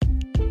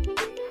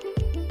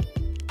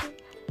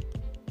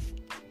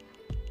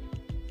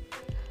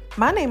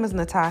My name is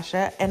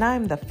Natasha, and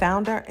I'm the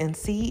founder and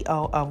CEO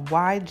of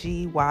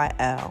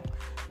YGYL.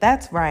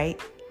 That's right,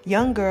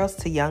 Young Girls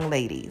to Young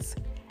Ladies.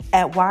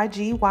 At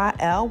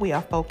YGYL, we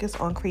are focused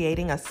on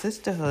creating a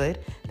sisterhood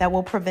that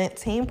will prevent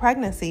teen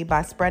pregnancy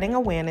by spreading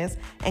awareness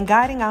and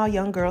guiding our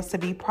young girls to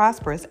be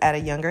prosperous at a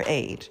younger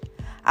age.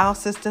 Our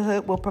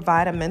sisterhood will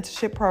provide a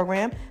mentorship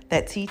program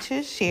that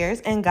teaches, shares,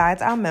 and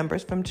guides our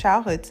members from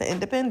childhood to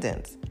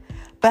independence.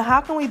 But how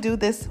can we do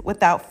this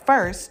without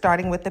first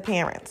starting with the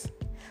parents?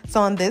 So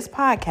on this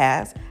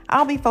podcast,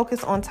 I'll be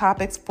focused on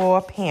topics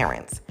for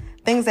parents,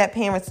 things that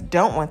parents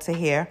don't want to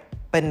hear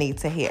but need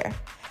to hear.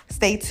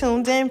 Stay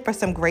tuned in for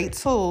some great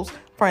tools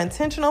for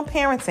intentional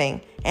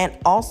parenting and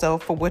also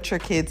for what your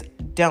kids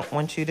don't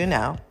want you to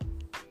know.